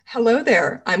Hello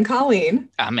there, I'm Colleen.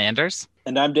 I'm Anders.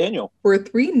 And I'm Daniel. We're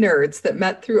three nerds that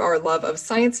met through our love of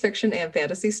science fiction and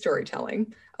fantasy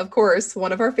storytelling. Of course,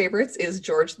 one of our favorites is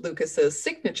George Lucas's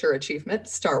signature achievement,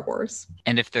 Star Wars.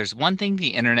 And if there's one thing the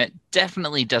internet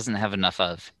definitely doesn't have enough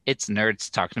of, it's nerds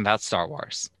talking about Star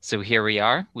Wars. So here we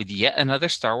are with yet another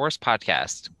Star Wars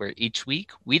podcast, where each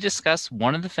week we discuss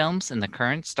one of the films in the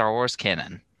current Star Wars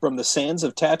canon. From the sands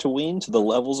of Tatooine to the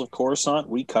levels of Coruscant,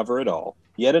 we cover it all.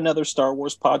 Yet another Star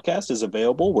Wars podcast is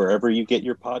available wherever you get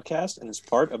your podcast and is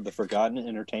part of the Forgotten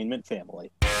Entertainment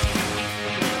family.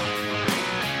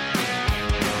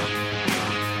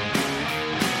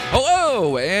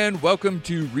 Hello, and welcome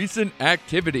to Recent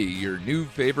Activity, your new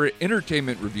favorite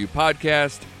entertainment review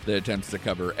podcast that attempts to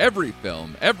cover every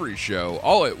film, every show,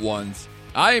 all at once.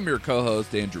 I am your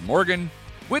co-host, Andrew Morgan.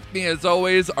 With me, as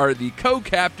always, are the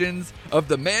co-captains of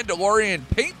the Mandalorian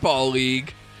Paintball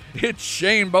League. It's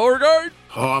Shane Beauregard.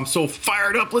 Oh, I'm so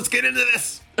fired up. Let's get into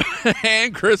this.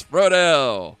 And Chris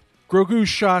Brodell. Grogu's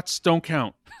shots don't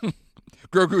count.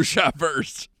 Grogu shot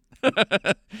first.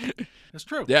 That's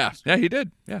true. Yeah, he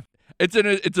did. Yeah, it's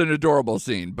an adorable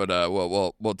scene, but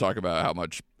we'll talk about how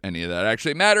much any of that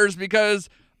actually matters, because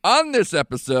on this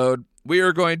episode we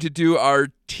are going to do our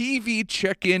TV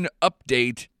check-in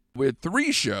update with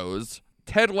three shows: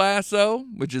 Ted Lasso,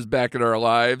 which is back in our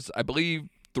lives, I believe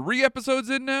 3 episodes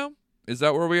in now. Is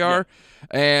that where we are?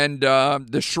 Yeah. And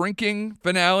the Shrinking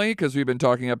finale, because we've been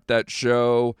talking up that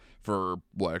show for,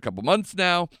 a couple months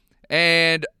now.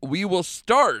 And we will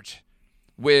start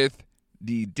with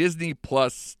the Disney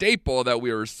Plus staple that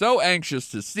we were so anxious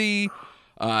to see.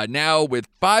 Now with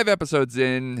 5 episodes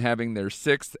in, having their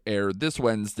 6th air this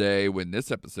Wednesday, when this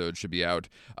episode should be out.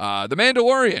 The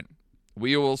Mandalorian.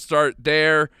 We will start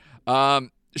there.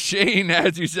 Shane,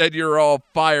 as you said, you're all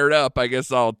fired up. I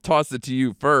guess I'll toss it to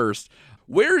you first.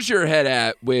 Where's your head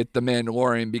at with The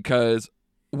Mandalorian? Because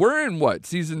we're in,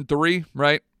 season 3,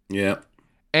 right? Yeah.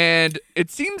 And it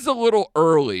seems a little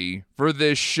early for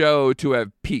this show to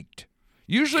have peaked.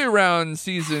 Usually around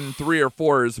season 3 or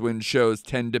 4 is when shows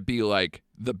tend to be like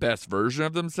the best version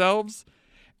of themselves.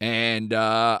 And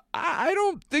I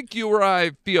don't think you or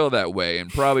I feel that way, and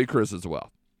probably Chris as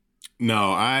well.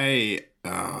 No,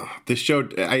 this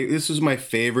was my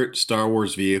favorite Star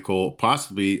Wars vehicle,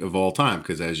 possibly of all time,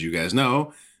 because as you guys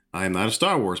know, I am not a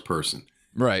Star Wars person.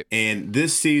 Right. And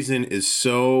this season is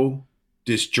so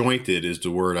disjointed, is the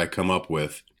word I come up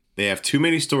with. They have too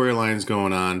many storylines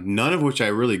going on, none of which I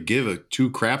really give a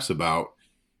two craps about.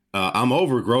 I'm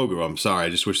over Grogu. I'm sorry. I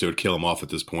just wish they would kill him off at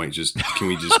this point. Can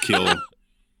we just kill him?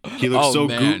 He looks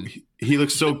he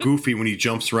looks so goofy when he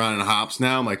jumps around and hops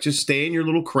now. I'm like, just stay in your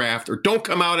little craft or don't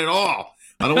come out at all.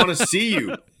 I don't want to see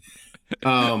you.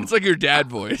 It's like your dad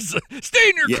voice. Stay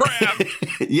in your craft.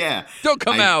 Yeah. Don't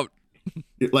come out.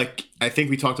 I think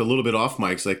we talked a little bit off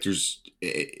mics. Like, there's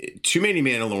too many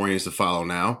Mandalorians to follow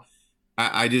now.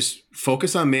 I just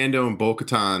focus on Mando and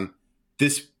Bo-Katan.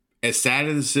 This, as sad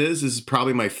as this is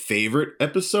probably my favorite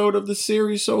episode of the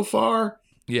series so far.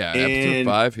 Yeah, episode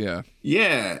 5, yeah.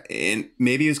 Yeah, and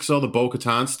maybe it's because all the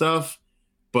Bo-Katan stuff.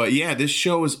 But yeah, this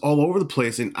show is all over the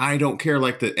place, and I don't care.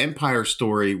 Like the Empire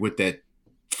story with that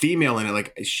female in it,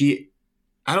 like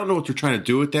I don't know what they're trying to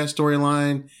do with that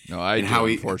storyline. No,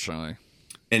 unfortunately.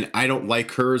 And I don't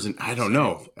like hers, and I don't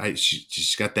know.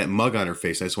 She's got that mug on her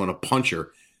face. I just want to punch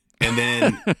her. And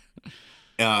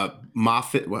then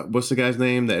Moffat, what's the guy's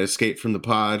name that escaped from the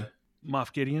pod?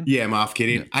 Moff Gideon? Yeah, Moff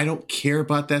Gideon. Yeah. I don't care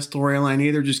about that storyline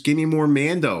either. Just give me more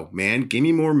Mando, man. Give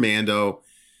me more Mando.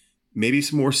 Maybe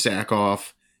some more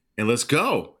Sackhoff. And let's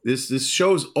go. This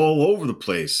show's all over the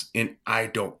place. And I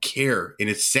don't care. And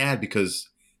it's sad because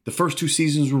the first 2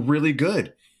 seasons were really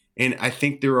good. And I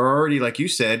think they're already, like you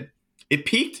said, it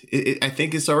peaked. I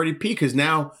think it's already peaked because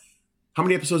now, how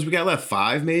many episodes we got left?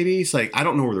 5, maybe? It's like, I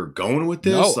don't know where they're going with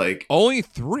this. No, only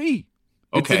 3.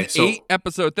 Okay, it's an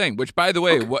 8-episode thing, which, by the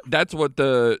way, that's what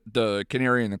the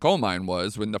Canary in the Coal Mine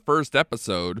was, when the first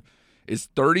episode is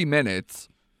 30 minutes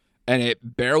and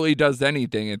it barely does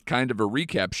anything. It's kind of a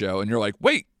recap show, and you're like,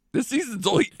 wait, this season's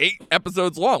only 8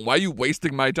 episodes long. Why are you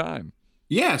wasting my time?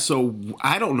 Yeah, so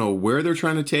I don't know where they're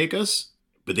trying to take us,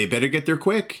 but they better get there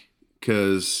quick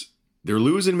because they're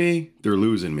losing me. They're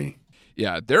losing me.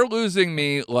 Yeah, they're losing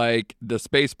me like the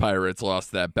space pirates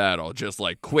lost that battle. Just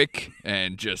like quick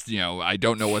and just, I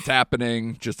don't know what's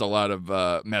happening. Just a lot of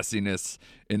messiness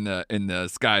in the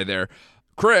sky there.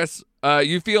 Chris,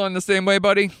 you feeling the same way,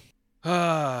 buddy?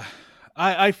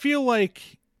 I feel like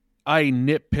I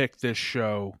nitpick this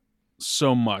show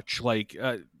so much. Like,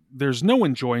 there's no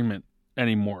enjoyment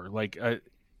anymore. Like,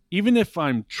 even if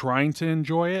I'm trying to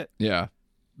enjoy it, yeah,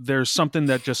 there's something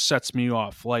that just sets me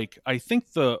off. Like, I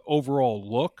think the overall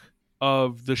look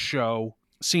of the show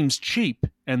seems cheap,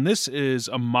 and this is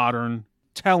a modern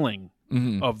telling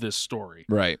of this story.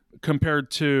 Right. Compared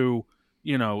to,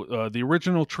 the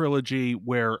original trilogy,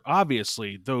 where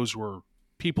obviously those were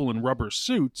people in rubber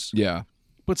suits. Yeah.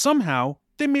 But somehow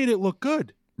they made it look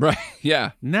good. Right.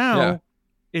 Yeah. Now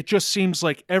it just seems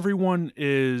like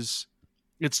it's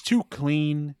too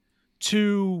clean,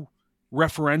 too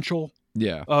referential.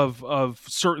 Yeah. Of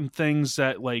certain things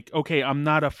that, like, okay, I'm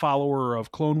not a follower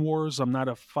of Clone Wars. I'm not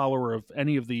a follower of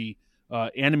any of the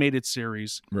animated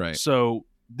series. Right. So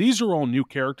these are all new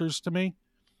characters to me.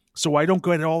 So I don't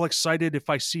get all excited if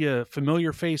I see a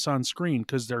familiar face on screen,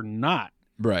 because they're not.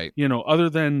 Right. Other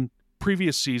than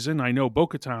previous season, I know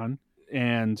Bo-Katan,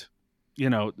 and,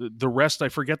 the rest I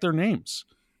forget their names,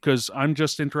 because I'm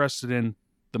just interested in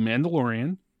the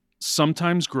Mandalorian,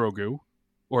 sometimes Grogu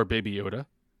or Baby Yoda.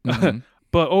 Mm-hmm.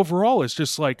 But overall, it's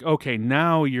just like, okay,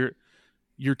 now you're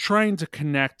trying to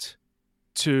connect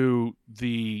to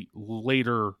the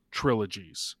later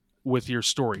trilogies with your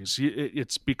stories.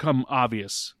 It's become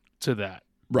obvious to that.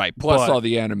 Right. Plus But, all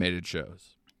the animated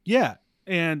shows. yeah,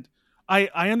 and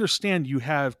I understand you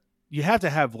have to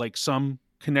have, like, some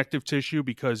connective tissue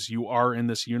because you are in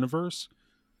this universe,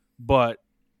 but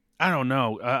I don't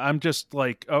know. I'm just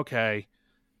like, okay,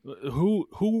 who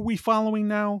are we following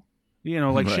now?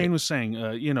 Like Right. Shane was saying,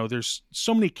 there's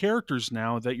so many characters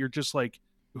now that you're just like,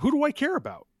 who do I care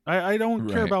about? I don't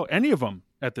care Right. about any of them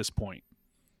at this point.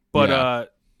 But,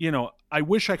 I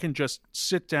wish I can just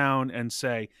sit down and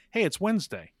say, hey, it's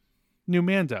Wednesday. New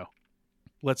Mando.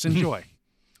 Let's enjoy.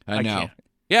 I know. can't.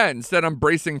 Yeah, instead I'm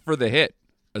bracing for the hit,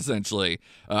 essentially.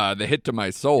 The hit to my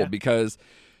soul, because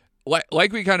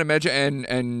like we kind of mentioned,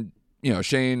 and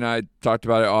Shane and I talked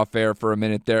about it off air for a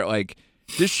minute there, like,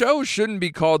 this show shouldn't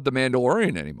be called The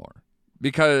Mandalorian anymore,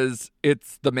 because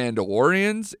it's The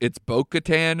Mandalorians, it's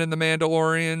Bo-Katan and The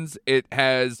Mandalorians. It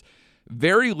has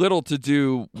very little to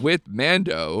do with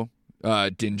Mando,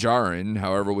 Din Djarin,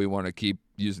 however we want to keep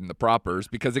using the propers,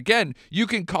 because again, you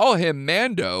can call him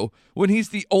Mando when he's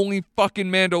the only fucking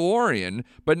Mandalorian,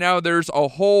 but now there's a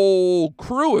whole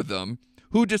crew of them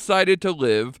who decided to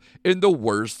live in the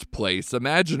worst place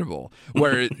imaginable,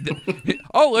 where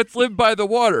let's live by the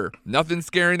water. Nothing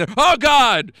scaring them. Oh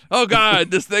God,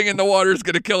 this thing in the water is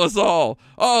gonna kill us all.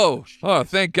 Oh,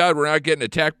 thank God we're not getting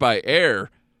attacked by air.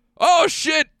 Oh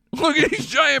shit, look at these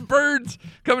giant birds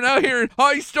coming out here.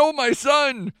 Oh, he stole my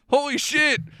son. Holy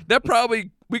shit,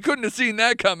 we couldn't have seen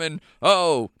that coming.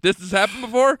 Oh, this has happened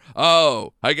before?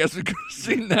 Oh, I guess we could have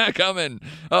seen that coming.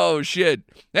 Oh, shit.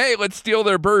 Hey, let's steal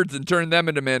their birds and turn them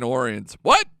into Mandalorians.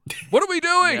 What? What are we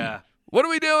doing? Yeah. What are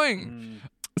we doing?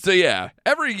 So, yeah,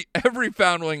 every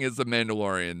foundling is a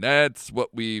Mandalorian. That's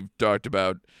what we've talked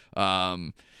about.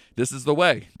 This is the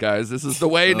way, guys. This is the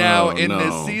way now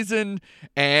this season.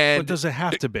 And But does it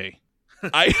have to be?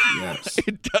 Yes.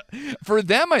 For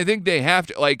them, I think they have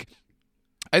to, like,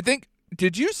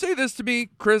 did you say this to me,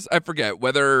 Chris? I forget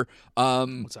whether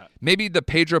What's that? maybe the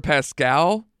Pedro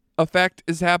Pascal effect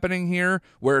is happening here,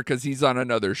 where, because he's on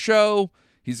another show,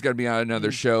 he's going to be on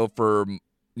another show for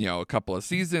a couple of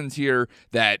seasons here,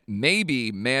 that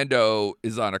maybe Mando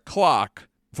is on a clock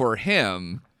for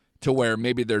him, to where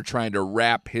maybe they're trying to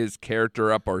wrap his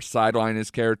character up or sideline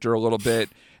his character a little bit,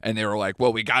 and they were like,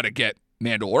 well, we got to get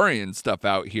Mandalorian stuff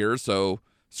out here, so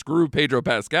screw Pedro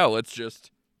Pascal, let's just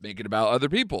make it about other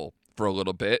people for a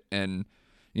little bit. And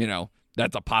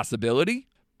that's a possibility.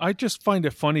 I just find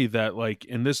it funny that, like,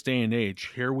 in this day and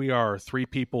age, here we are, three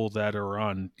people that are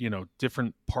on,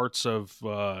 different parts of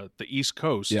the East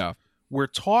Coast. Yeah. We're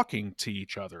talking to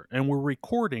each other and we're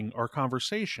recording our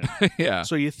conversation. Yeah.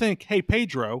 So you think, hey,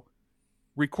 Pedro,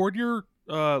 record your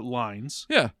lines.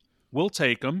 Yeah. We'll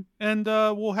take them, and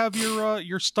we'll have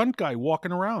your stunt guy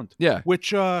walking around. Yeah.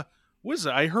 Which what is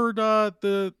it? I heard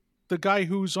the guy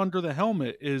who's under the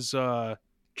helmet is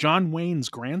John Wayne's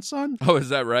grandson. Oh, is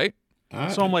that right?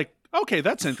 So I'm like, okay,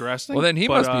 that's interesting. Well, then he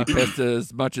But, must be pissed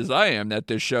as much as I am that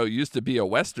this show used to be a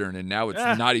Western and now it's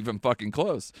not even fucking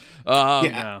close.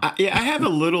 I have a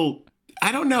little.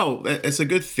 I don't know. It's a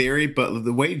good theory, but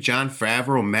the way Jon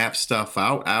Favreau maps stuff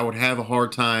out, I would have a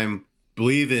hard time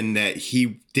believing that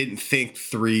he didn't think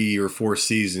 3 or 4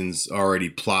 seasons already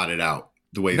plotted out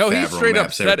the way No, Favreau he straight up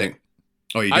maps said everything. it.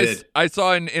 Oh, you did? I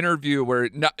saw an interview where,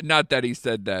 not that he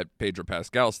said that Pedro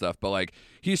Pascal stuff, but like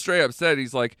he straight up said,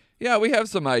 he's like, yeah, we have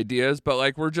some ideas, but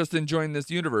like we're just enjoying this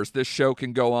universe. This show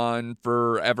can go on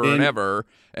forever and ever.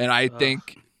 And I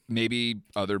think maybe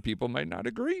other people might not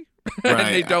agree. Right.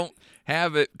 And they don't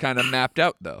have it kind of mapped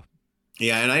out though.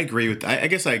 Yeah, and I agree with. I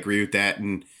guess I agree with that,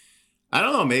 and I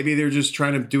don't know. Maybe they're just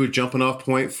trying to do a jumping off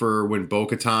point for when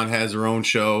Bo-Katan has her own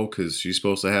show, because she's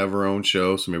supposed to have her own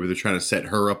show. So maybe they're trying to set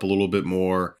her up a little bit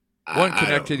more. One I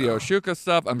connect to don't the know. Oshuka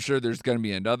stuff. I'm sure there's going to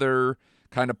be another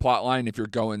kind of plot line if you're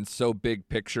going so big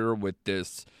picture with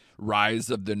this rise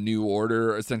of the New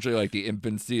Order, essentially like the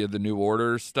infancy of the New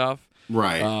Order stuff.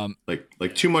 Right.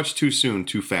 Like too much, too soon,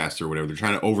 too fast, or whatever. They're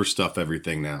trying to overstuff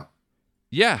everything now.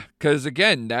 Yeah, because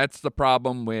again, that's the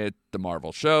problem with the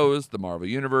Marvel shows, the Marvel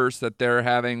universe that they're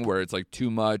having, where it's like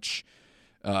too much,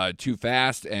 too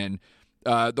fast. And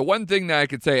the one thing that I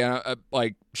could say,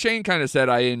 like Shane kind of said,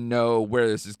 I didn't know where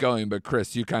this is going, but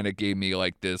Chris, you kind of gave me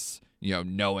like this,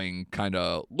 knowing kind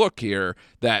of look here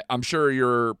that I'm sure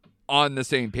you're on the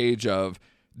same page of.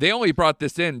 They only brought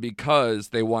this in because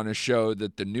they want to show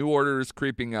that the New Order is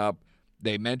creeping up.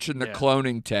 They mentioned the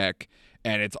cloning tech,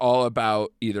 and it's all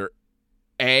about either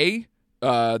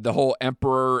the whole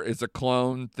Emperor is a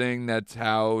clone thing. That's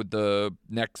how the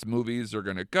next movies are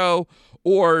going to go,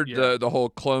 or the whole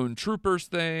clone troopers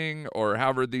thing, or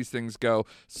however these things go.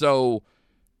 So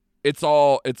it's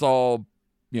all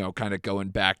kind of going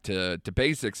back to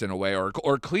basics in a way, or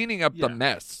cleaning up the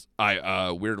mess.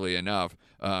 Weirdly enough,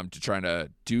 to trying to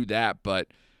do that, but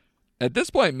at this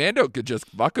point, Mando could just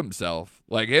fuck himself.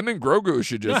 Like him and Grogu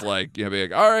should just be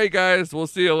like, all right, guys, we'll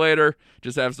see you later.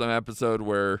 Just have some episode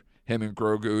where him and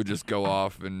Grogu just go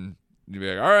off and be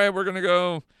like, all right, we're gonna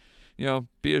go,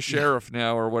 be a sheriff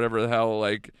now or whatever the hell.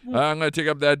 Like I'm gonna take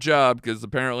up that job because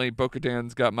apparently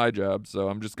Bo-Katan's got my job, so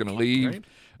I'm just gonna leave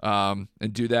and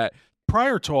do that.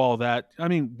 Prior to all that, I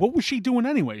mean, what was she doing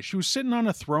anyway? She was sitting on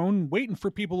a throne waiting for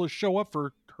people to show up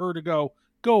for her to go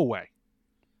away.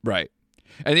 Right.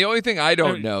 And the only thing I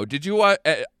don't know, did you watch?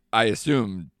 I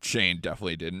assume Shane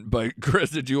definitely didn't, but Chris,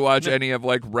 did you watch any of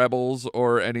like Rebels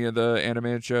or any of the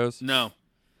animated shows? No.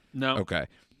 Okay.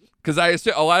 Because I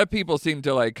assume a lot of people seem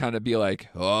to like kind of be like,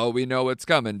 oh, we know what's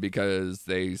coming because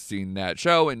they seen that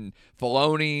show, and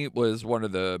Filoni was one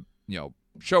of the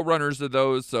showrunners of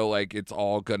those, so like it's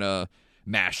all gonna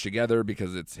mash together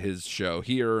because it's his show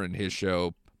here and his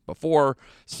show before.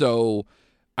 So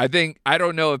I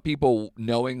don't know if people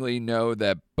knowingly know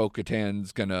that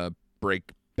Bo-Katan's gonna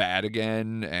break bad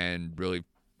again and really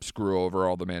screw over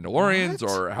all the Mandalorians,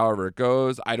 or however it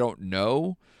goes. I don't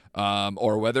know,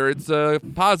 or whether it's a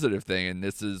positive thing, and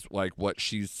this is like what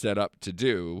she's set up to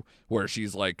do, where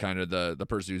she's like kind of the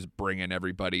person who's bringing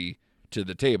everybody to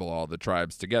the table, all the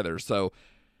tribes together. So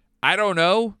I don't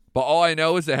know, but all I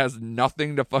know is it has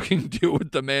nothing to fucking do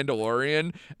with the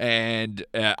Mandalorian, and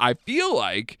I feel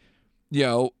like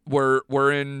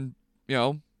we're in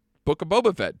Book of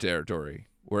Boba Fett territory,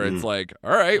 where it's like,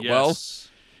 all right, well,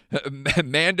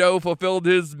 Mando fulfilled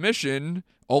his mission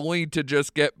only to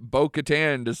just get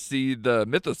Bo-Katan to see the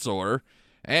mythosaur,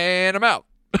 and I'm out.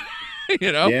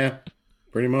 Yeah,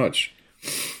 pretty much.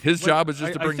 His job is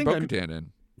just to bring Bo-Katan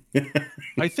in.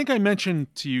 I think I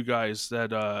mentioned to you guys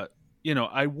that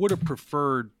I would have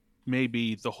preferred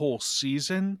maybe the whole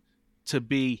season to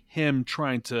be him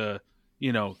trying to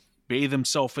bathe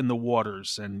himself in the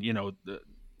waters, and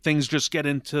things just get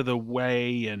into the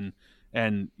way,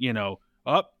 and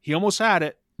he almost had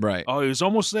it, right? Oh, he was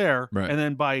almost there, right? And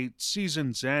then by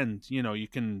season's end, you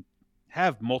can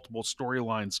have multiple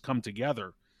storylines come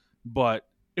together, but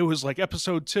it was like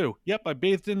episode 2. Yep, I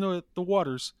bathed in the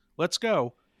waters. Let's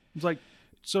go. It's like,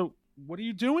 so what are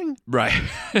you doing? Right.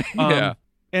 Yeah.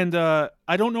 And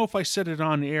I don't know if I said it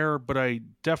on air, but I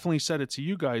definitely said it to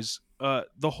you guys.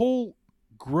 The whole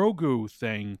Grogu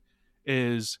thing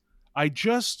is, I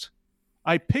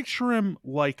picture him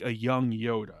like a young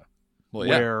Yoda. Well,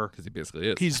 yeah, because he basically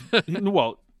is. He's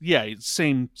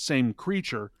same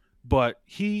creature, but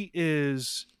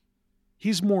he's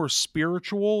more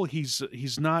spiritual. He's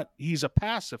a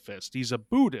pacifist. He's a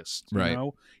Buddhist.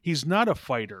 Right. He's not a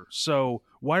fighter. So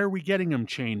why are we getting him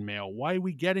chainmail? Why are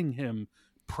we getting him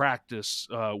practice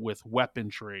with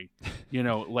weaponry?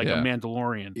 Like a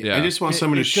Mandalorian. Yeah. I just want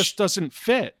someone it just doesn't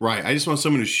fit. Right. I just want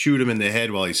someone to shoot him in the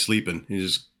head while he's sleeping.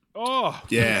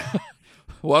 Yeah.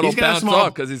 Well, it'll bounce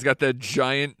off because he's got that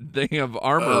giant thing of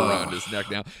armor around his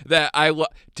neck now. That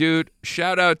dude,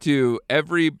 shout out to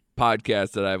every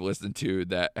podcast that I've listened to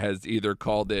that has either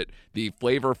called it the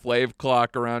Flavor Flav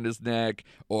clock around his neck,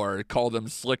 or called him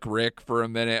Slick Rick for a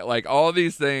minute. Like all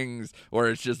these things where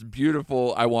it's just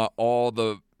beautiful. I want all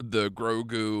the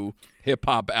Grogu hip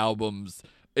hop albums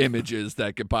images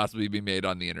that could possibly be made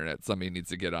on the internet. Somebody needs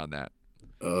to get on that.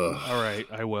 All right,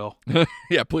 I will.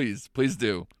 Yeah, please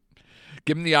do.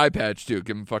 Give him the eye patch too.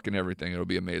 Give him fucking everything. It'll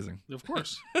be amazing. Of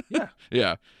course. Yeah.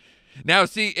 Yeah. Now,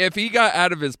 see, if he got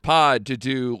out of his pod to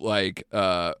do like,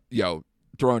 to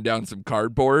throwing down some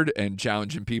cardboard and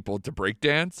challenging people to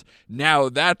breakdance. Now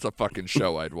that's a fucking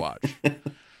show I'd watch.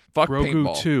 Fuck Grogu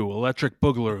paintball. 2, Electric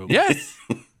Boogaloo. Yes,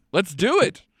 let's do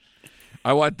it.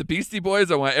 I want the Beastie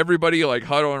Boys. I want everybody like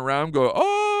huddling around, go,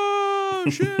 oh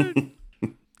shit,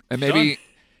 and maybe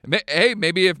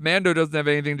if Mando doesn't have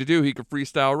anything to do, he could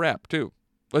freestyle rap too.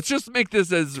 Let's just make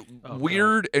this as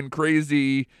weird and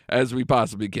crazy as we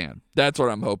possibly can. That's what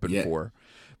I'm hoping for.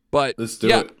 But let's do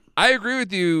it. I agree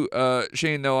with you,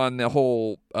 Shane, though, on the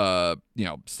whole,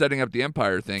 setting up the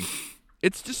Empire thing.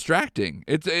 It's distracting.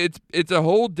 It's a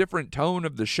whole different tone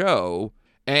of the show.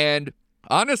 And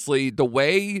honestly, the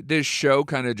way this show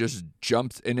kind of just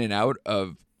jumps in and out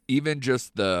of even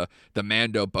just the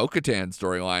Mando Bo-Katan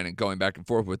storyline and going back and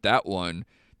forth with that one,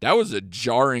 that was a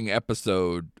jarring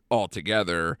episode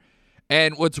altogether.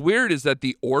 And what's weird is that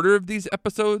the order of these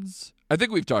episodes, I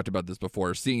think we've talked about this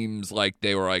before, seems like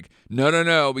they were like,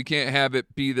 no, we can't have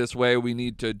it be this way. We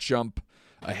need to jump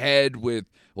ahead with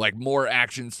like more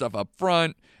action stuff up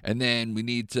front, and then we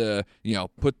need to,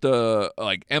 put the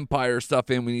like Empire stuff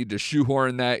in. We need to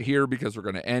shoehorn that here because we're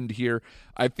going to end here.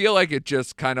 I feel like it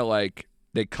just kind of like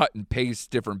they cut and paste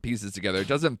different pieces together. It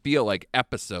doesn't feel like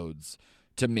episodes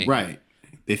to me. Right.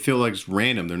 They feel like it's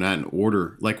random. They're not in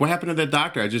order. Like, what happened to that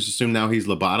doctor? I just assume now he's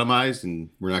lobotomized and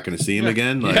we're not going to see him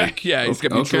again. Like, he's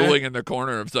going to be drooling in the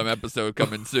corner of some episode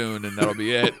coming soon, and that'll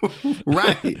be it.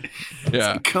 Right.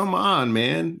 Yeah. Like, come on,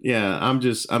 man. Yeah,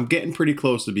 I'm getting pretty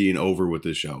close to being over with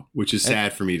this show, which is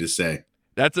sad for me to say.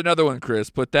 That's another one, Chris.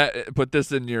 Put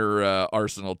this in your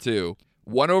arsenal too.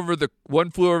 One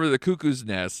Flew Over the Cuckoo's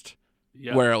Nest.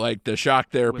 Yep. Where like the shock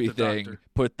therapy thing, doctor.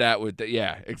 Put that with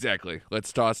exactly.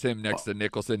 Let's toss him next to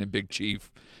Nicholson and Big Chief,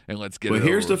 and let's get it over. But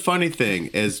here's the funny thing: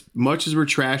 as much as we're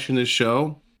trashing this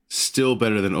show, still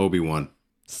better than Obi-Wan.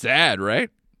 Sad, right?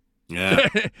 Yeah.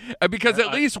 Because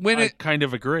at least I kind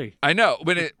of agree. I know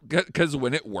because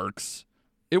when it works,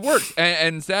 it works.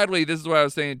 And sadly, this is what I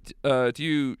was saying to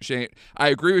you, Shane. I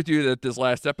agree with you that this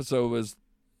last episode was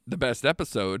the best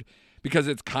episode because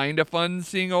it's kind of fun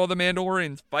seeing all the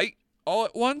Mandalorians fight all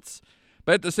at once,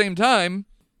 but at the same time,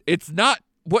 it's not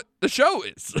what the show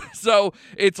is. So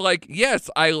it's like, yes,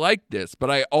 I like this, but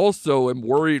I also am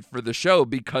worried for the show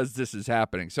because this is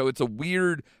happening. So it's a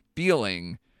weird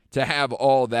feeling to have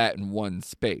all that in one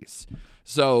space.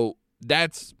 So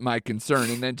that's my concern.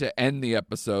 And then to end the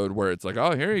episode where it's like,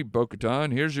 oh, here,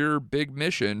 Bo-Katan, here's your big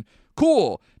mission.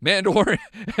 Cool, Mandalorian,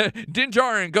 Din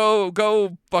Djarin,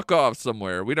 go fuck off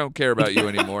somewhere. We don't care about you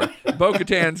anymore.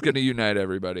 Bo-Katan's going to unite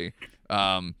everybody.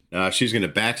 She's going to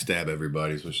backstab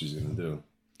everybody is what she's going to do.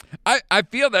 I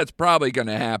feel that's probably going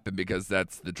to happen because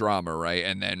that's the drama, right?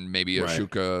 And then maybe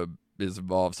Ashoka is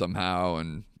involved somehow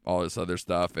and all this other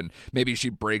stuff. And maybe she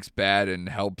breaks bad and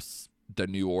helps the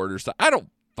New Order. So I don't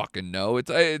fucking know.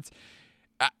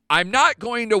 I'm not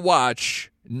going to watch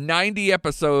 90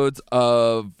 episodes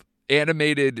of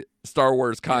animated Star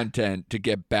Wars content to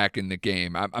get back in the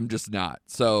game. I'm just not.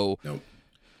 So, nope.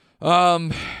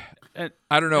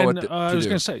 I don't know what to I was do.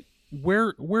 going to say,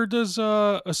 where does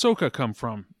Ahsoka come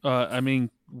from?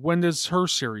 When does her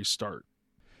series start?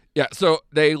 Yeah, so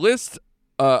they list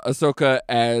Ahsoka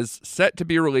as set to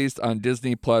be released on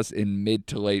Disney Plus in mid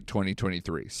to late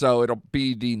 2023. So it'll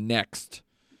be the next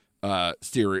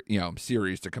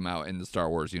series to come out in the Star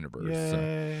Wars universe.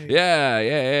 Yay. So,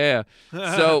 yeah.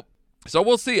 So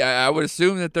we'll see. I would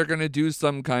assume that they're going to do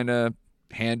some kind of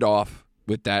handoff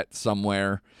with that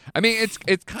somewhere. I mean,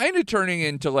 it's kind of turning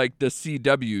into like the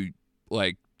CW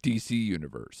like DC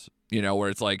universe, where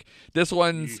it's like this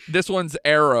one's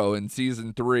Arrow in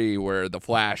season 3, where the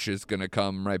Flash is gonna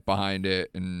come right behind it,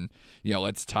 and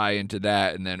let's tie into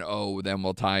that, and then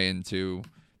we'll tie into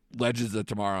Legends of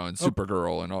Tomorrow and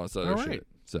Supergirl and all this other shit.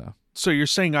 So you're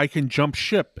saying I can jump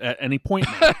ship at any point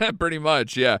now? Pretty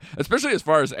much, yeah. Especially as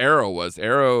far as Arrow was.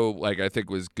 Arrow, like, I think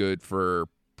was good for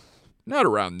not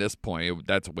around this point.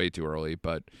 That's way too early,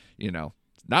 but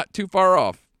not too far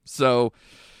off. So.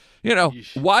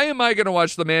 Why am I going to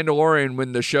watch The Mandalorian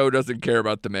when the show doesn't care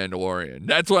about The Mandalorian?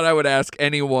 That's what I would ask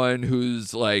anyone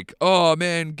who's like, oh,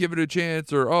 man, give it a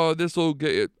chance, or, oh, this will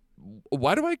get it.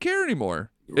 Why do I care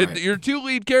anymore? Right. Your two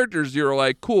lead characters, you're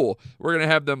like, cool, we're going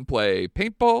to have them play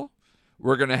paintball,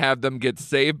 we're going to have them get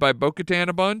saved by Bo-Katan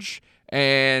a bunch,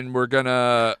 and we're going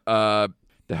to, have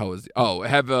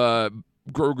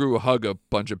Grogu hug a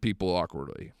bunch of people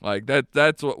awkwardly. Like,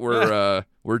 that's what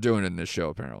we're doing in this show,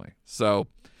 apparently. So...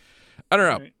 I don't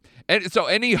know. Right. And so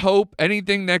any hope,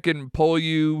 anything that can pull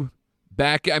you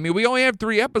back? I mean, we only have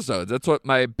 3 episodes. That's what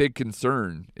my big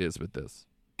concern is with this.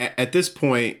 At this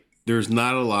point, there's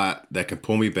not a lot that can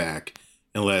pull me back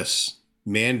unless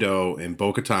Mando and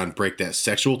Bo-Katan break that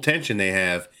sexual tension they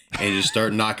have and just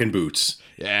start knocking boots.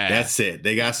 Yeah. That's it.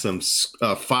 They got some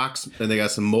Fox and they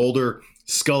got some Mulder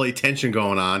Scully tension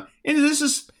going on. And this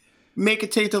is make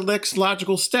it take the next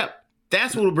logical step.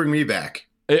 That's what will bring me back.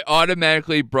 It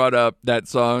automatically brought up that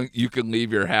song, You Can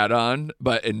Leave Your Hat On,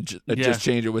 but just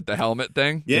change it with the helmet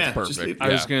thing. Yeah, it's perfect. I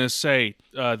was going to say,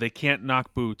 they can't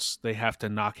knock boots. They have to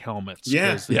knock helmets.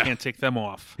 Yeah. They can't take them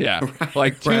off. Yeah. Right,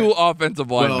 Like two right. offensive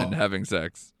linemen having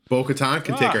sex. Bo-Katan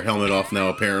can take her helmet off now,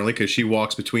 apparently, because she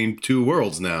walks between two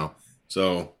worlds now.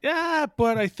 So Yeah,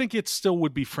 but I think it still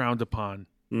would be frowned upon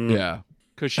Yeah.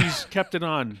 because she's kept it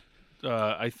on,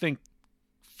 I think,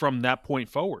 from that point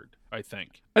forward, I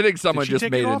think. I think someone she just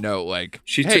take made it a off? note like,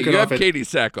 She hey, took it you off have at- Katie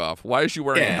Sackhoff. Why is she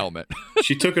wearing a Yeah. helmet?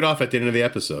 she took it off at the end of the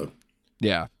episode.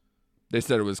 Yeah. They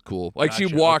said it was cool. Like she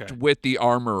Gotcha, walked okay. with the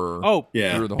armorer Oh,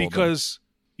 Yeah. through the whole because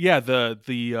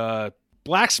the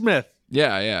blacksmith, thing.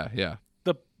 Yeah.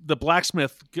 the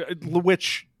blacksmith,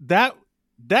 which that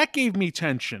gave me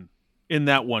tension in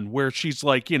that one where she's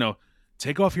like,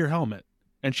 take off your helmet,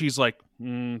 and she's like,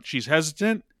 she's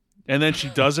hesitant, and then she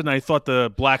does it. And I thought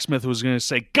the blacksmith was going to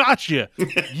say, "Gotcha,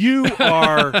 you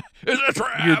are It's a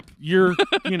trap. you're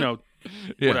Yeah.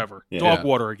 whatever, Yeah. dog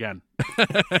water again."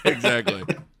 Exactly.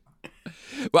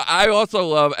 But I also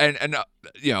love, and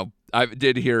I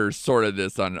did hear sort of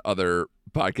this on other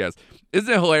podcasts.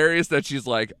 Isn't it hilarious that she's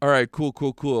like, all right, cool.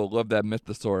 Love that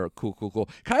mythosaur. Cool.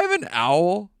 Can I have an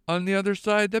owl on the other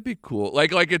side? That'd be cool.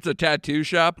 Like it's a tattoo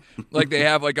shop. Like they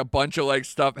have like a bunch of like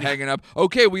stuff hanging up.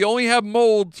 Okay, we only have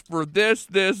molds for this.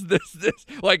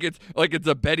 Like it's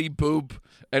a Betty Boop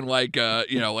and like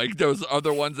those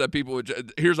other ones that people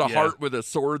would. Here's a heart with a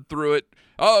sword through it.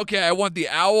 Oh, okay. I want the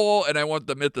owl and I want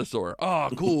the mythosaur. Oh,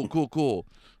 cool.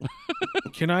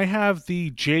 Can I have the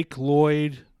Jake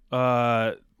Lloyd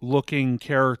looking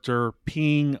character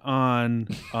peeing on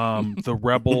the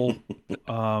Rebel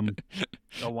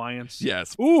Alliance?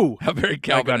 Yes. Ooh, How very I got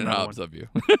Calvin and another Hobbes one. of you.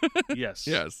 Yes.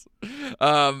 Yes.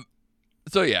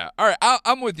 So yeah. All right.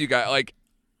 I'm with you guys. Like,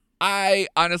 I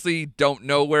honestly don't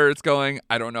know where it's going.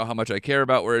 I don't know how much I care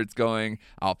about where it's going.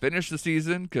 I'll finish the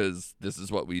season because this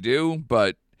is what we do.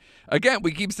 But again,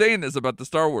 we keep saying this about the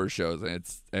Star Wars shows, and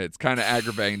it's kind of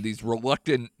aggravating. These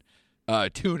reluctant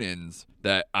tune-ins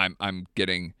that I'm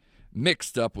getting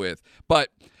mixed up with. But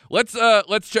let's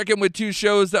check in with two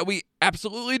shows that we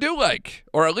absolutely do like,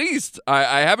 or at least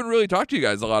I haven't really talked to you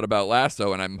guys a lot about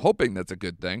Lasso, and I'm hoping that's a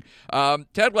good thing.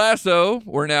 Ted Lasso,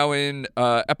 we're now in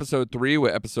episode 3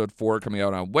 with episode 4 coming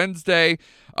out on Wednesday.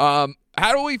 How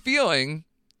are we feeling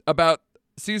about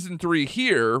season 3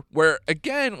 here? Where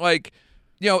again, like,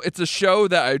 it's a show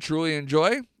that I truly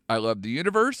enjoy. I love the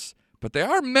universe, but they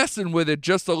are messing with it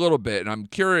just a little bit. And I'm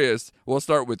curious, we'll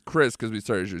start with Chris because we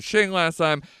started with Shane last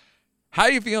time. How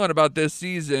are you feeling about this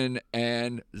season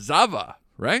and Zava,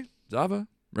 right? Zava,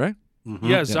 right? Mm-hmm.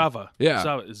 Yeah, Zava. Yeah.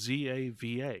 Zava,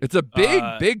 Z-A-V-A. It's a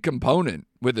big component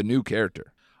with a new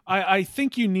character. I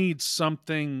think you need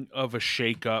something of a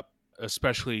shakeup,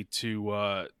 especially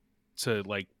to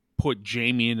like put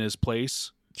Jamie in his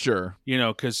place. Sure.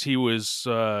 Because he was,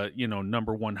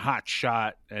 number one hot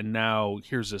shot, and now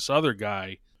here's this other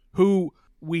guy who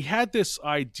we had this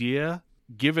idea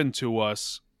given to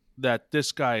us that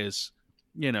this guy is,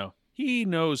 he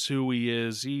knows who he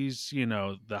is. He's,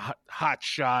 the hot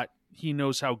shot. He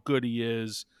knows how good he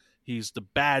is. He's the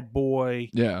bad boy.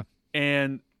 Yeah.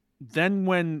 And then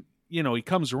when, he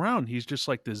comes around, he's just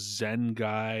like this Zen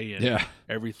guy, and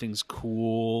everything's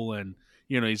cool, and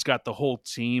he's got the whole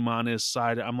team on his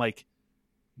side. I'm like,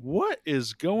 what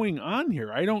is going on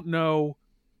here? I don't know,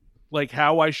 like,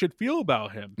 how I should feel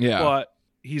about him. Yeah. But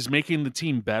he's making the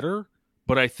team better.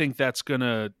 But I think that's going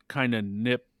to kind of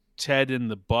nip Ted in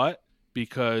the butt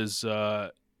because,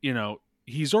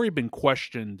 he's already been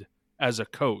questioned as a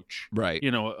coach. Right.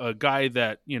 A guy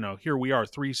that, here we are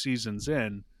 3 seasons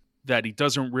in, that he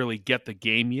doesn't really get the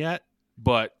game yet,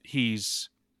 but he's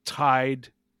tied.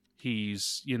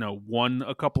 He's, won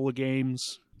a couple of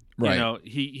games. Right.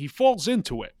 He falls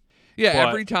into it. Yeah, But-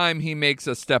 every time he makes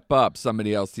a step up,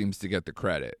 somebody else seems to get the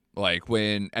credit. Like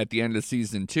when at the end of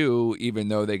season 2, even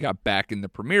though they got back in the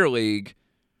Premier League,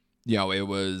 it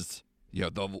was,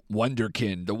 the Wonder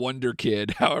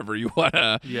Kid, however you want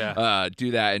to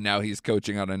do that. And now he's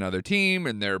coaching on another team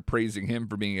and they're praising him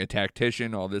for being a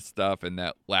tactician, all this stuff. And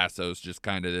that Lasso's just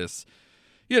kind of this,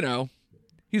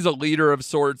 he's a leader of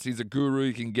sorts. He's a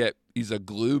guru. He's a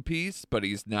glue piece, but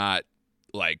he's not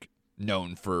like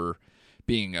known for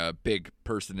being a big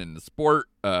person in the sport,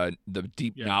 the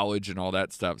deep knowledge and all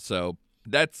that stuff. So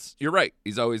you're right.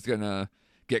 He's always going to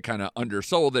get kind of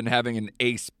undersold, and having an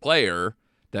ace player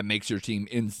that makes your team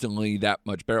instantly that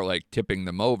much better, like tipping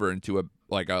them over into a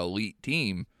like an elite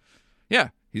team, yeah,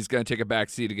 he's going to take a back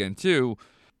seat again too.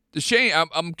 Shane,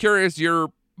 I'm curious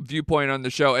your viewpoint on the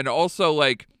show, and also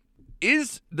like,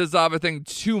 is the Zava thing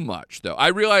too much though? I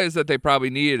realize that they probably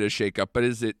needed a shakeup, but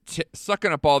is it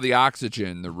sucking up all the oxygen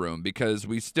in the room? Because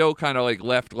we still kind of like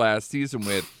left last season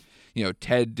with,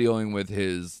 Ted dealing with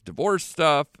his divorce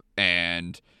stuff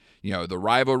and, the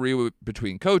rivalry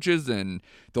between coaches and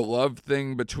the love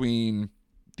thing between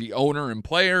the owner and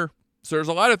player. So there's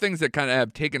a lot of things that kind of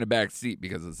have taken a back seat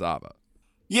because of Zava.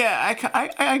 Yeah,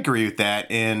 I agree with that.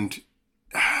 And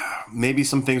maybe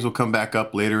some things will come back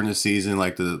up later in the season,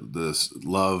 like the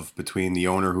love between the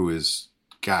owner, who is,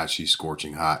 God, she's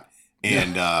scorching hot,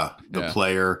 and the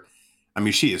player. I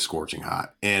mean, she is scorching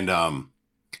hot. And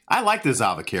I like the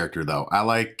Zava character, though. I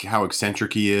like how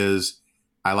eccentric he is.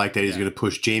 I like that he's going to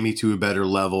push Jamie to a better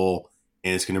level,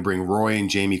 and it's going to bring Roy and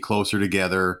Jamie closer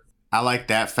together. I like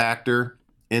that factor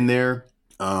in there.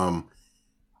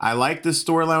 I like the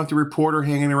storyline with the reporter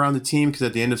hanging around the team, because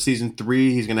at the end of season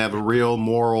 3, he's going to have a real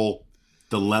moral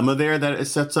dilemma there that it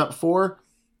sets up for.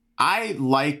 I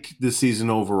like the season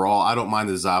overall. I don't mind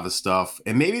the Zava stuff.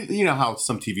 And maybe, how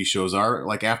some TV shows are,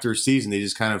 like after a season, they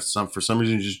just kind of, for some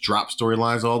reason, just drop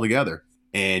storylines altogether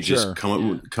and just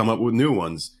come up with new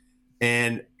ones.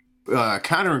 And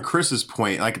Connor and Chris's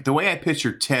point, like the way I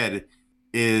picture Ted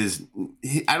is,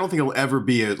 I don't think he'll ever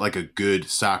be a good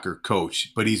soccer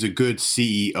coach, but he's a good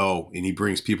CEO, and he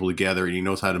brings people together, and he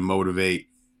knows how to motivate.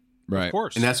 Right. Of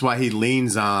course. And that's why he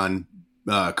leans on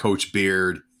Coach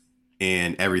Beard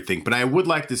and everything. But I would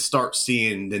like to start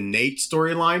seeing the Nate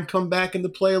storyline come back into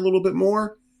play a little bit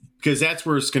more, because that's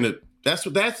where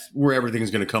that's where everything's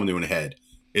gonna come to an head,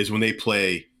 is when they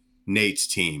play Nate's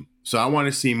team. So I want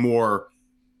to see more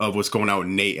of what's going on with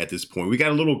Nate at this point. We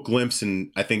got a little glimpse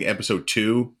in, I think, episode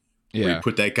 2, where he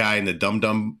put that guy in the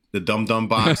dum-dum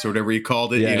box or whatever he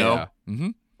called it, Yeah. Mm-hmm.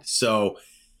 So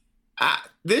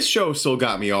this show still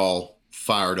got me all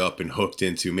fired up and hooked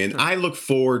into, man. I look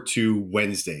forward to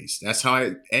Wednesdays. That's how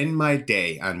I end my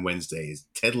day on Wednesdays.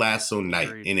 Ted Lasso night.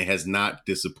 Agreed. And it has not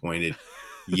disappointed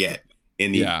yet.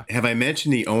 Have I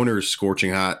mentioned the owner is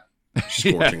scorching hot?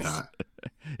 Scorching hot.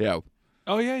 Yeah.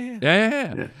 Oh, yeah.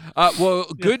 Yeah. Well,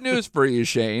 good news for you,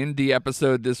 Shane. The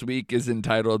episode this week is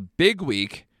entitled Big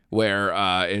Week, where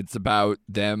it's about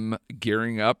them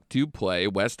gearing up to play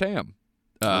West Ham.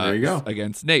 There you go.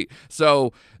 Against Nate.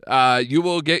 So you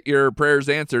will get your prayers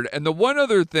answered. And the one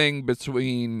other thing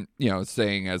between,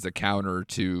 saying as a counter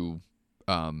to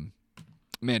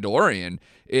Mandalorian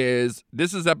is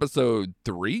this is episode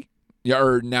 3,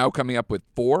 or now coming up with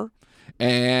 4.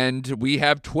 And we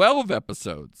have 12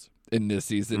 episodes in this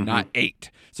season, not 8.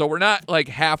 So we're not like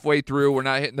halfway through. We're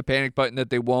not hitting the panic button that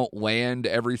they won't land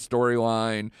every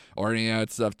storyline or any of that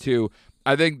stuff too.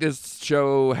 I think this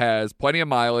show has plenty of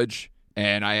mileage,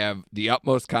 and I have the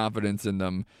utmost confidence in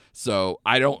them. So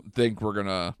I don't think we're going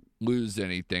to lose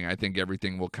anything. I think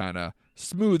everything will kind of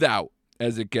smooth out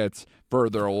as it gets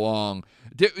further along.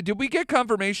 Did we get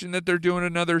confirmation that they're doing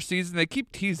another season? They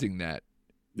keep teasing that.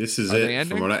 This is it.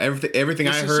 From what everything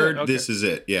I heard, okay. This is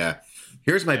it. Yeah.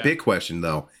 Here's my big question,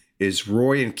 though. Is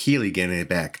Roy and Keeley getting it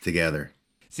back together?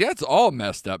 See, that's all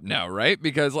messed up now, right?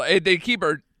 Because they keep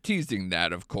teasing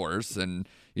that, of course. And,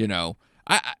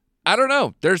 I don't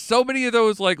know. There's so many of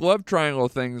those, like, love triangle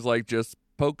things, like, just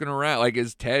poking around. Like,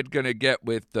 is Ted going to get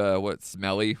with,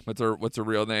 Smelly? What's her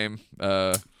real name?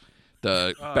 The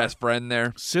best friend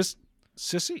there? Sissy?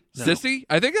 No. Sissy?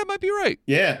 I think that might be right.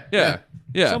 Yeah.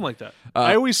 Something like that.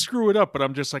 I always screw it up, but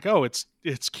I'm just like, oh, it's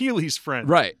Keeley's friend.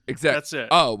 Right, exactly. That's it.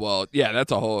 Oh, well, yeah,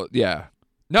 that's a whole, yeah.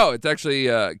 No, it's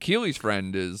actually Keeley's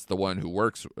friend is the one who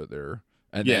works with her.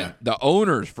 And then the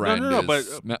owner's friend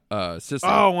is Sissy.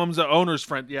 Oh, one's the owner's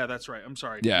friend. Yeah, that's right. I'm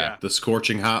sorry. Yeah. The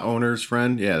scorching hot owner's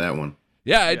friend. Yeah, that one.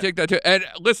 Yeah, I take that too. And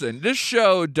listen, this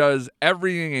show does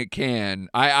everything it can.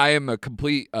 I am a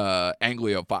complete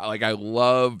Anglophile. Like, I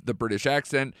love the British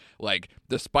accent. Like,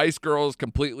 the Spice Girls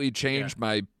completely changed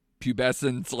my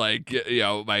pubescence, like,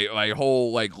 my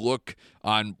whole, like, look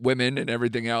on women and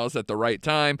everything else at the right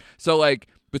time. So, like,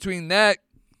 between that,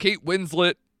 Kate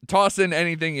Winslet, toss in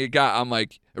anything you got. I'm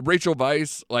like, Rachel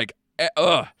Weisz, like,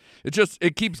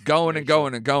 it keeps going and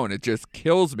going and going. It just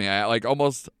kills me. I like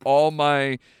almost all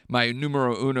my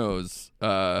numero unos,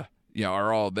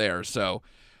 are all there. So,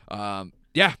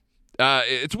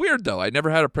 it's weird though. I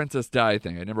never had a Princess Di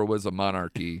thing. I never was a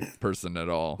monarchy person at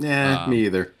all. Yeah, me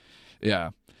either. Yeah.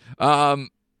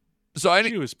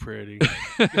 She was pretty.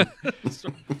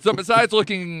 So besides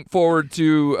looking forward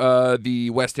to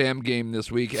the West Ham game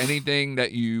this week, anything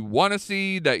that you want to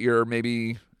see that you're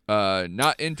maybe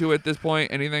not into at this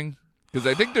point? Anything? Because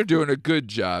I think they're doing a good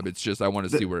job. It's just I want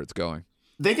to see where it's going.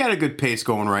 They got a good pace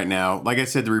going right now. Like I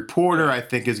said, the reporter, I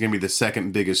think, is going to be the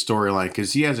second biggest storyline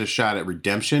because he has a shot at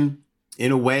redemption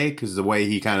in a way because the way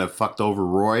he kind of fucked over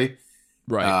Roy.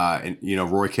 Right.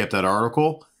 And, Roy kept that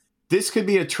article. This could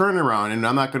be a turnaround, and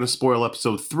I'm not going to spoil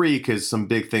episode 3 because some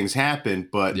big things happen,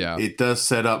 but it does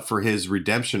set up for his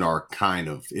redemption arc, kind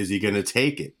of. Is he going to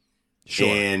take it? Sure.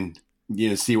 And,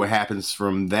 see what happens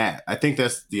from that. I think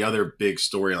that's the other big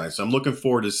storyline. So I'm looking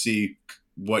forward to see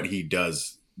what he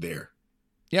does there.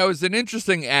 Yeah, it was an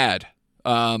interesting ad.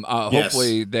 Yes.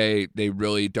 Hopefully they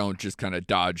really don't just kind of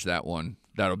dodge that one.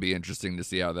 That'll be interesting to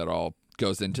see how that all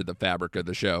goes into the fabric of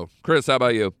the show. Chris, how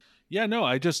about you? Yeah, no,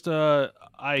 I just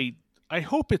I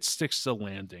hope it sticks to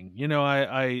landing.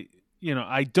 I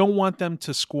don't want them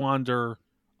to squander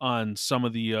on some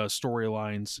of the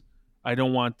storylines. I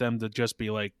don't want them to just be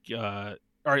like, all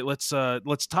right, let's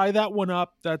tie that one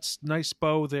up. That's nice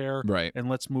bow there, right? And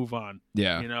let's move on.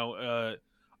 Yeah,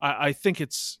 I think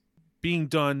it's being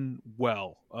done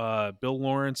well. Bill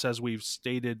Lawrence, as we've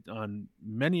stated on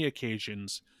many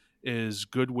occasions, is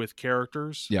good with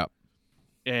characters. Yeah.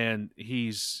 And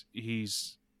he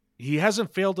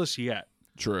hasn't failed us yet.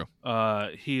 True.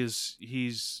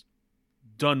 He's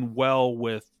done well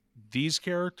with these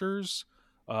characters,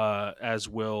 as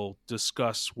we'll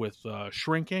discuss with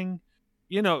Shrinking.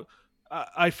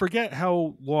 I forget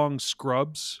how long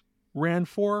Scrubs ran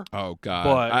for. Oh God!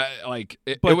 But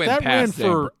it but went that past ran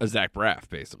for Zach Braff,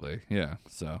 basically. Yeah.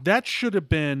 So that should have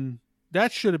been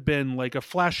like a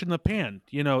flash in the pan.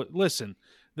 Listen,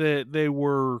 they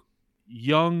were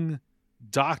young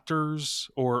doctors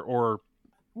or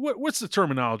what's the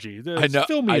terminology? I know.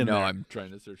 Fill me in there. I'm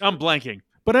trying to search. I'm blanking.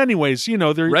 But anyways,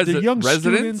 they're young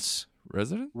students.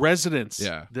 Residents.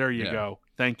 Yeah. There you go.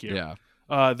 Thank you. Yeah.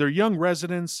 They're young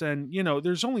residents, and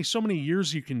there's only so many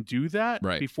years you can do that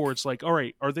before it's like, all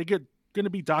right, are they going to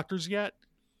be doctors yet?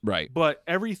 Right. But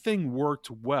everything worked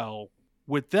well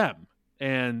with them,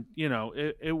 and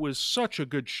it was such a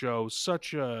good show.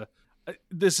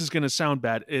 This is going to sound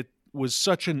bad. It was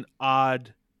such an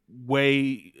odd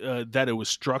way that it was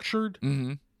structured.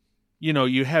 Mm-hmm.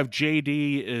 You have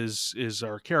JD is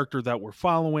our character that we're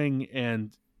following,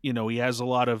 and he has a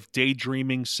lot of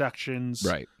daydreaming sections.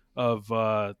 Right. Of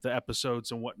the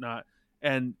episodes and whatnot,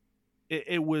 and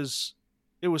it was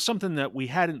something that we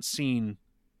hadn't seen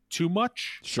too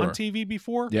much on TV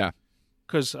before. Yeah,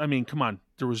 because come on,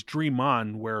 there was Dream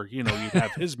On where you'd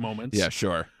have his moments. Yeah,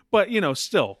 sure. But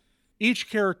still, each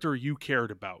character you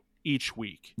cared about each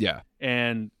week. Yeah,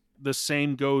 and the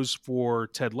same goes for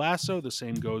Ted Lasso. The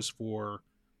same goes for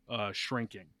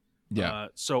Shrinking. Yeah.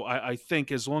 So I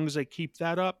think as long as they keep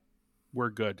that up, we're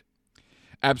good.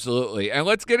 Absolutely. And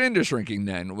let's get into Shrinking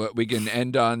then. We can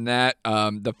end on that.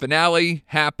 The finale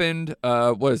happened,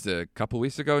 what is it, a couple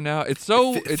weeks ago now? It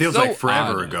feels like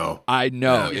forever ago. I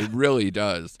know, it really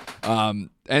does.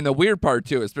 And the weird part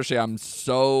too, especially I'm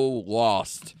so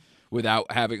lost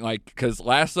without having because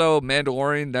Lasso,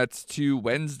 Mandalorian, that's 2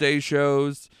 Wednesday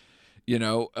shows.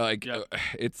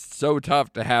 It's so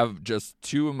tough to have just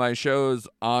 2 of my shows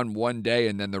on one day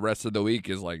and then the rest of the week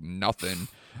is like nothing.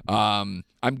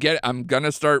 I'm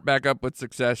gonna start back up with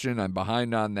Succession. I'm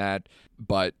behind on that,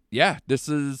 but yeah,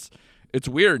 it's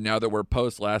weird now that we're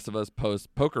post Last of Us,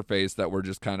 post Poker Face, that we're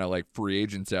just kind of like free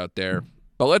agents out there.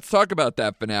 But let's talk about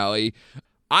that finale.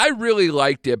 I really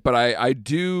liked it, but I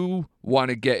do want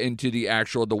to get into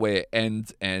the way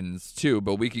it ends too.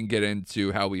 But we can get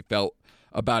into how we felt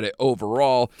about it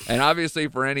overall, and obviously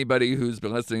for anybody who's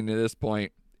been listening to this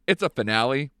point, it's a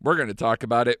finale. We're going to talk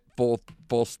about it full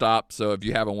stop. So if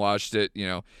you haven't watched it,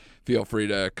 feel free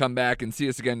to come back and see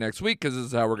us again next week because this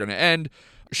is how we're going to end.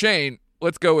 Shane,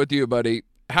 let's go with you, buddy.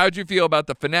 How'd you feel about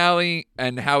the finale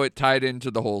and how it tied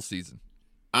into the whole season?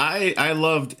 I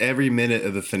loved every minute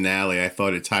of the finale. I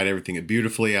thought it tied everything in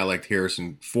beautifully. I liked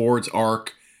Harrison Ford's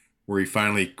arc where he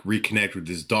finally reconnected with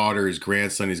his daughter, his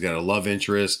grandson. He's got a love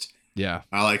interest. Yeah.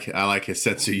 I like his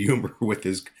sense of humor with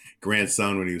his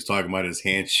grandson when he was talking about his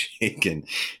handshake and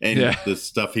the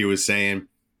stuff he was saying.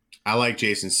 I like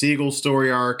Jason Segel's story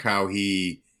arc, how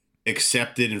he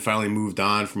accepted and finally moved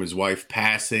on from his wife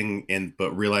passing,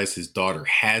 but realized his daughter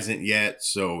hasn't yet,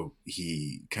 so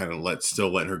he kind of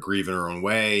still letting her grieve in her own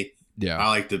way. Yeah. I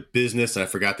like the business, and I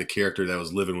forgot the character that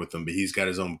was living with him, but he's got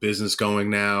his own business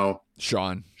going now.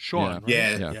 Sean. Yeah.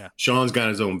 Right? Yeah. Sean's got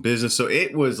his own business. So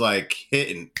it was like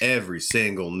hitting every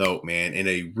single note, man, in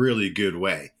a really good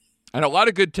way. And a lot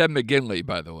of good Ted McGinley,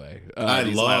 by the way. I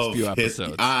love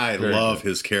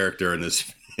his character in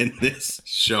this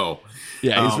show.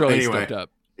 Yeah, he's really stepped up.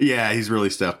 Yeah, he's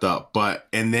really stepped up.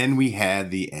 And then we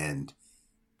had the end.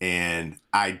 And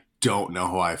I don't know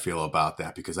how I feel about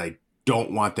that because I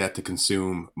don't want that to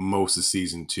consume most of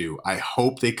season 2. I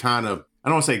hope they kind of, I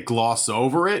don't want to say gloss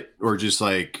over it or just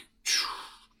like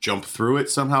jump through it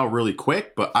somehow really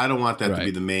quick, but I don't want that to be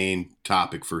the main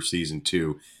topic for season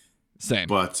 2. Same.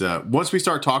 But once we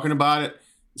start talking about it,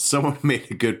 someone made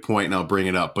a good point and I'll bring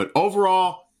it up. But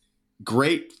overall,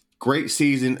 great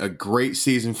season, a great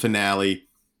season finale.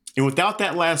 And without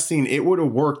that last scene, it would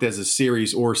have worked as a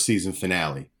series or season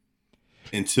finale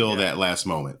until that last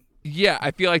moment. Yeah,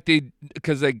 I feel like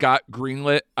because they got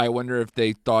greenlit, I wonder if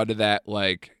they thought of that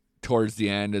like towards the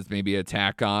end as maybe a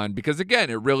tack on. Because again,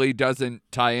 it really doesn't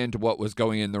tie into what was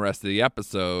going in the rest of the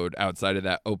episode outside of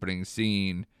that opening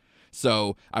scene.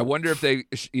 So I wonder if they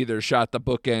either shot the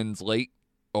bookends late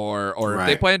or if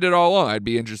they planned it all along. I'd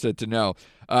be interested to know.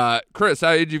 Chris,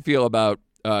 how did you feel about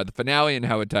the finale and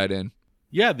how it tied in?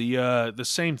 Yeah, the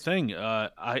same thing.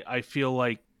 I feel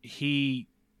like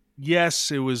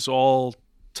yes, it was all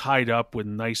tied up with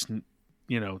nice,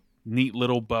 neat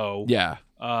little bow. Yeah.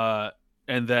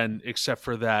 And then except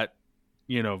for that,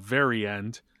 very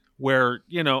end where,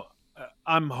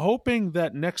 I'm hoping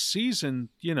that next season,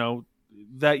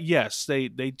 that yes, they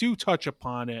do touch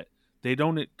upon it. They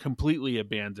don't completely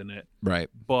abandon it. Right.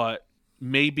 But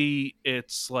maybe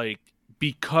it's like,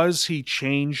 because he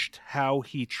changed how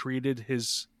he treated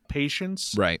his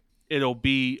patients, right? It'll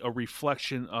be a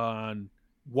reflection on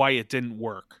why it didn't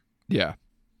work. Yeah.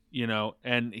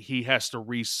 And he has to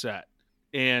reset.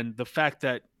 And the fact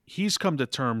that he's come to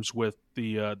terms with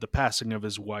the passing of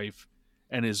his wife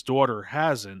and his daughter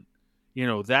hasn't,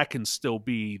 that can still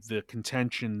be the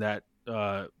contention that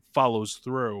follows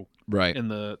through in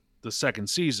the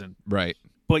second season. Right.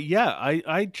 But yeah,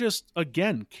 I just,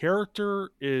 again, character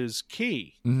is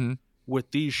key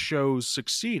with these shows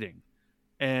succeeding.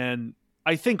 And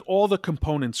I think all the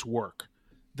components work.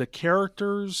 The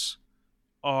characters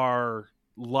are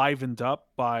livened up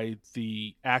by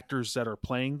the actors that are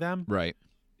playing them. Right.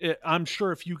 I'm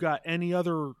sure if you got any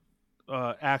other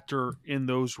actor in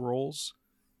those roles,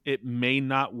 it may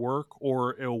not work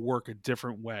or it'll work a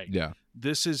different way. Yeah.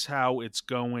 This is how it's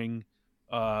going.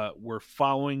 We're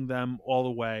following them all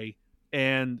the way,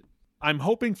 and I'm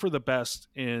hoping for the best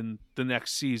in the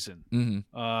next season.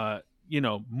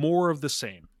 More of the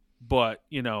same, but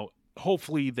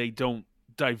hopefully they don't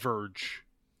diverge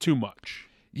too much.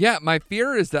 Yeah, my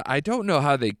fear is that I don't know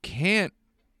how they can't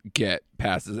get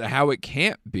past this, how it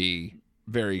can't be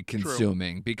very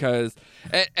consuming. True. Because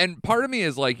and part of me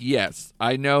is like, yes,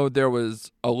 I know there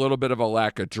was a little bit of a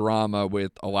lack of drama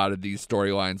with a lot of these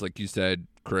storylines, like you said,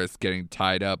 Chris, getting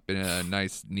tied up in a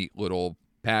nice, neat little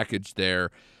package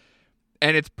there.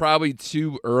 And it's probably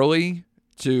too early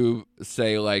to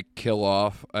say, like, kill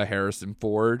off a Harrison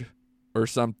Ford or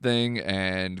something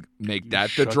and make that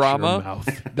the drama.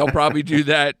 They'll probably do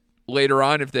that later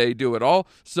on if they do it all.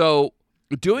 So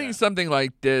doing something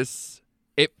like this,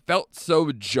 it felt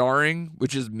so jarring,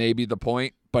 which is maybe the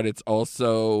point, but it's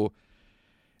also...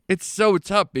 It's so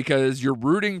tough because you're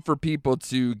rooting for people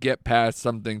to get past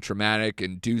something traumatic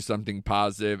and do something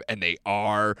positive, and they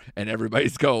are, and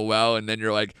everybody's going well, and then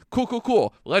you're like,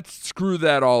 cool, let's screw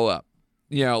that all up.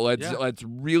 Let's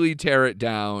really tear it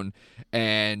down,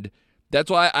 and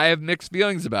that's why I have mixed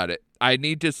feelings about it. I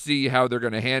need to see how they're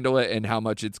going to handle it and how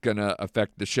much it's going to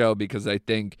affect the show, because I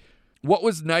think what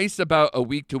was nice about a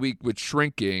week-to-week with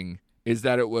Shrinking is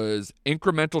that it was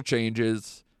incremental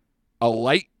changes, a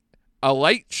light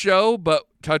show, but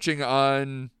touching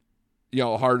on,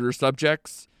 harder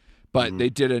subjects. But they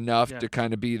did enough to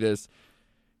kind of be this,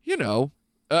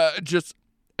 just,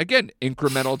 again,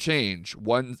 incremental change.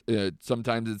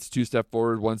 Sometimes it's 2 steps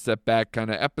forward, 1 step back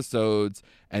kind of episodes.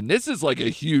 And this is like a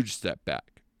huge step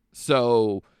back.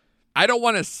 So I don't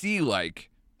want to see,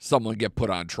 like, someone get put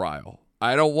on trial.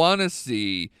 I don't want to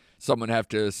see someone have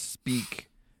to speak,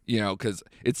 because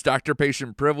it's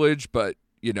doctor-patient privilege, but,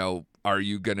 are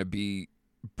you going to be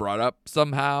brought up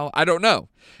somehow? I don't know.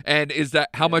 And is that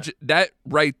how much that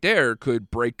right there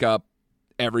could break up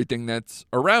everything that's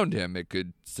around him? It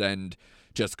could send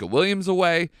Jessica Williams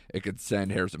away. It could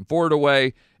send Harrison Ford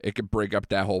away. It could break up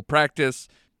that whole practice.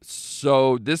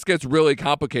 So this gets really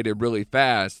complicated really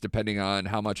fast, depending on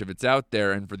how much of it's out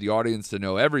there. And for the audience to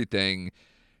know everything,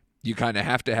 you kind of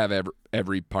have to have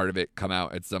every part of it come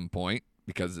out at some point,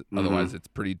 because otherwise it's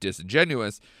pretty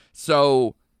disingenuous.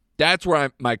 So that's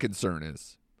where my concern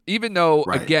is. Even though,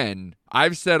 again,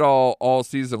 I've said all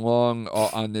season long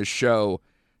on this show,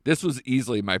 this was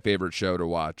easily my favorite show to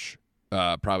watch,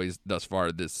 probably thus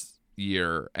far this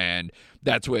year. And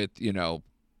that's with,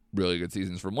 really good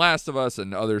seasons from Last of Us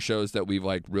and other shows that we've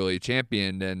like really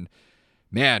championed. And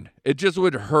man, it just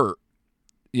would hurt,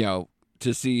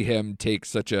 to see him take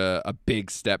such a big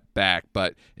step back,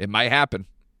 but it might happen.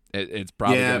 It's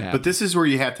probably gonna happen. But this is where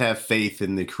you have to have faith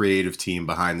in the creative team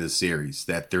behind this series,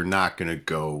 that they're not going to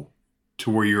go to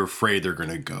where you're afraid they're going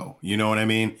to go. You know what I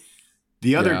mean?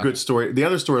 The other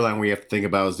storyline we have to think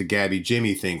about is the Gabby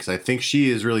Jimmy thing, because I think she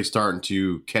is really starting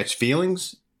to catch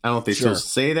feelings. I don't know if they still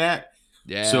say that.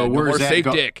 Yeah. So no more safe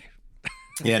dick.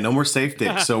 Yeah, no more safe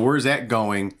dick. So where's that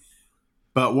going?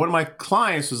 But one of my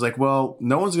clients was like, well,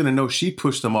 no one's going to know she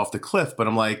pushed them off the cliff. But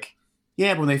I'm like,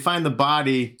 yeah, but when they find the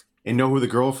body and know who the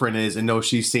girlfriend is and know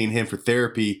she's seeing him for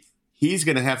therapy, he's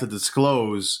going to have to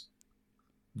disclose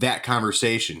that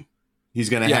conversation. He's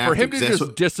going to have for him to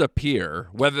just disappear,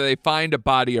 whether they find a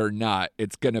body or not,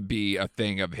 it's going to be a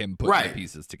thing of him putting the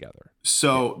pieces together.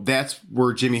 So that's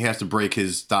where Jimmy has to break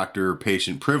his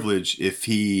doctor-patient privilege if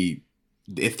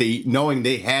they knowing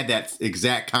they had that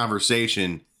exact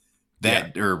conversation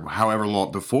or however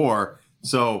long before.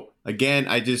 So again,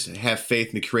 I just have faith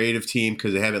in the creative team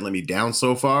because they haven't let me down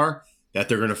so far that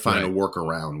they're going to find a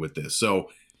workaround with this. So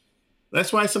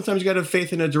that's why sometimes you got to have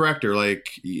faith in a director.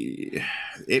 Like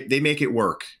they make it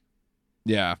work.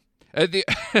 Yeah. The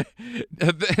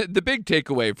big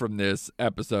takeaway from this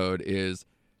episode is,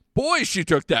 boy, she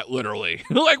took that literally.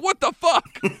 Like, what the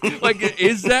fuck? Like,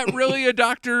 is that really a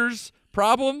doctor's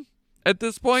problem at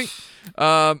this point?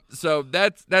 So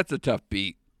that's a tough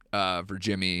beat for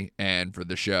Jimmy and for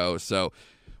the show. So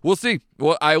we'll see.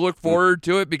 Well, I look forward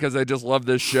to it because I just love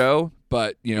this show.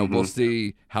 But, we'll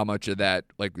see how much of that,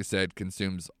 like we said,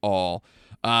 consumes all.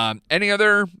 Any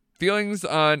other feelings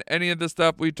on any of the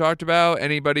stuff we talked about?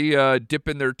 Anybody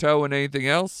dipping their toe in anything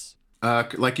else?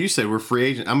 Like you said, we're free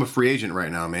agent. I'm a free agent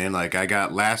right now, man. Like I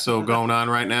got Lasso going on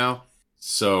right now.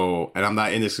 So, and I'm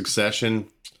not into Succession.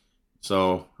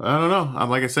 So I don't know.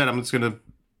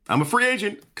 I'm a free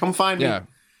agent. Come find me. Yeah.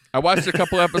 I watched a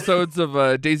couple episodes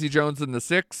of Daisy Jones and the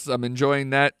Six. I'm enjoying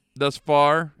that thus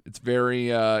far. It's very,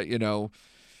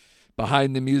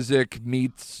 behind the music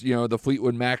meets, the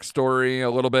Fleetwood Mac story a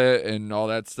little bit and all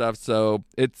that stuff. So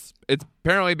it's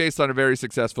apparently based on a very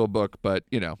successful book, but,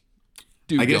 dude,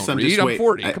 I guess don't read. I'm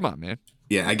 40. Come on, man.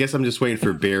 Yeah, I guess I'm just waiting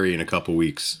for Barry in a couple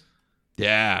weeks.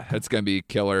 Yeah, that's going to be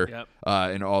killer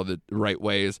in all the right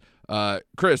ways.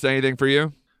 Chris, anything for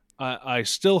you? I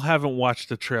still haven't watched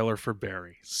the trailer for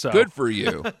Barry. So good for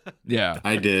you. Yeah,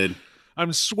 I did.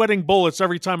 I'm sweating bullets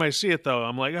every time I see it, though.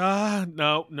 I'm like,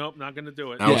 nope, not going to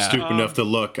do it. I was stupid enough to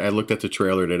look. I looked at the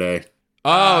trailer today.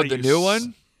 Oh, the new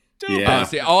one? Yeah.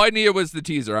 See, all I needed was the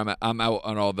teaser. I'm out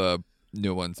on all the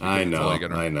new ones. I know.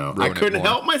 I couldn't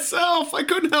help myself.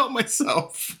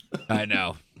 I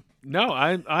know. No,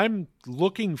 I'm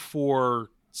looking for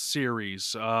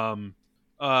series.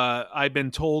 I've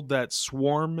been told that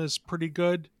Swarm is pretty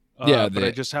good. But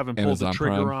I just haven't pulled the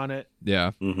trigger Prime. on it.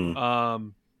 Yeah. Mm-hmm.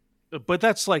 But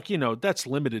that's like, that's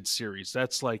limited series.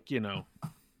 That's like,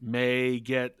 may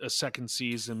get a second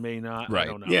season, may not. Right.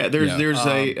 I don't know. Yeah, there's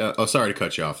sorry to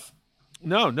cut you off.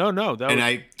 No.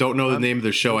 I don't know the name of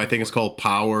the show. I think it's called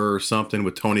Power or something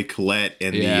with Toni Collette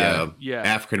and the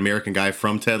African-American guy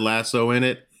from Ted Lasso in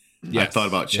it. Yes. I thought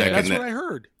about checking that. That's what I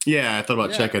heard. Yeah, I thought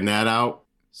about checking that out.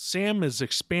 Sam is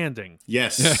expanding.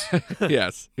 Yes.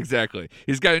 Yes, exactly.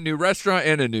 He's got a new restaurant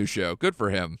and a new show. Good for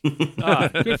him.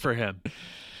 Good for him.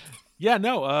 Yeah,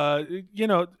 no,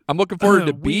 I'm looking forward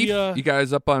to Beef. You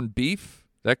guys up on Beef?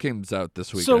 That comes out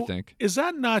this week, I think. Is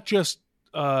that not just,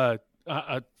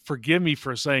 forgive me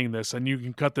for saying this, and you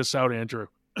can cut this out, Andrew.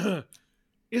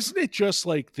 Isn't it just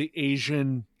like the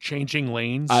Asian changing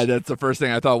lanes? That's the first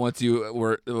thing I thought once you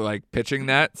were like pitching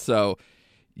that. So,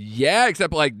 yeah,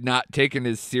 except like not taken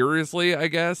as seriously, I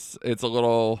guess. It's a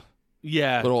little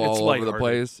all over the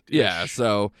place. Yeah,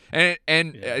 so and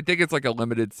I think it's like a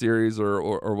limited series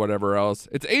or whatever else.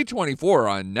 It's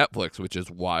A24 on Netflix, which is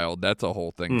wild. That's a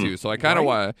whole thing too. So I kind of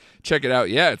want to check it out.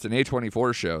 Yeah, it's an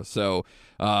A24 show. So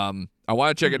I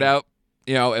want to check it out.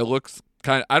 It looks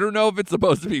I don't know if it's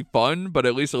supposed to be fun, but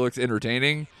at least it looks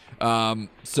entertaining.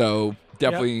 So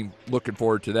definitely looking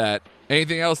forward to that.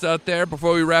 Anything else out there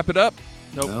before we wrap it up?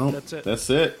 Nope, that's it. That's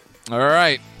it. All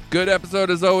right. Good episode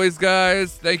as always,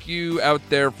 guys. Thank you out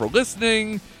there for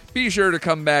listening. Be sure to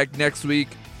come back next week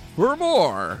for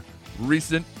more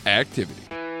recent activity.